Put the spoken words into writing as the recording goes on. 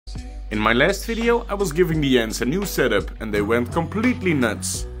In my last video I was giving the ants a new setup and they went completely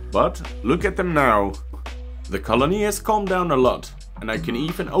nuts. But look at them now. The colony has calmed down a lot and I can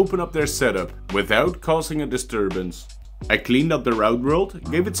even open up their setup without causing a disturbance. I cleaned up their outworld,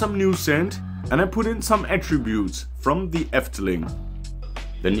 gave it some new scent and I put in some attributes from the Efteling.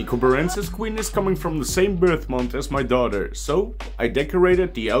 The nicobarensis queen is coming from the same birth month as my daughter, so I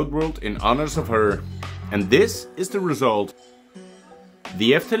decorated the outworld in honors of her. And this is the result.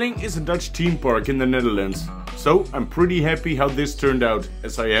 The Efteling is a Dutch theme park in the Netherlands, so I'm pretty happy how this turned out,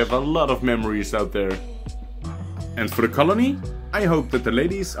 as I have a lot of memories out there. And for the colony, I hope that the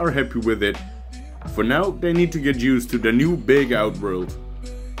ladies are happy with it. For now, they need to get used to the new big outworld.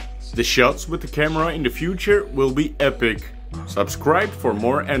 The shots with the camera in the future will be epic. Subscribe for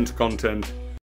more ant content.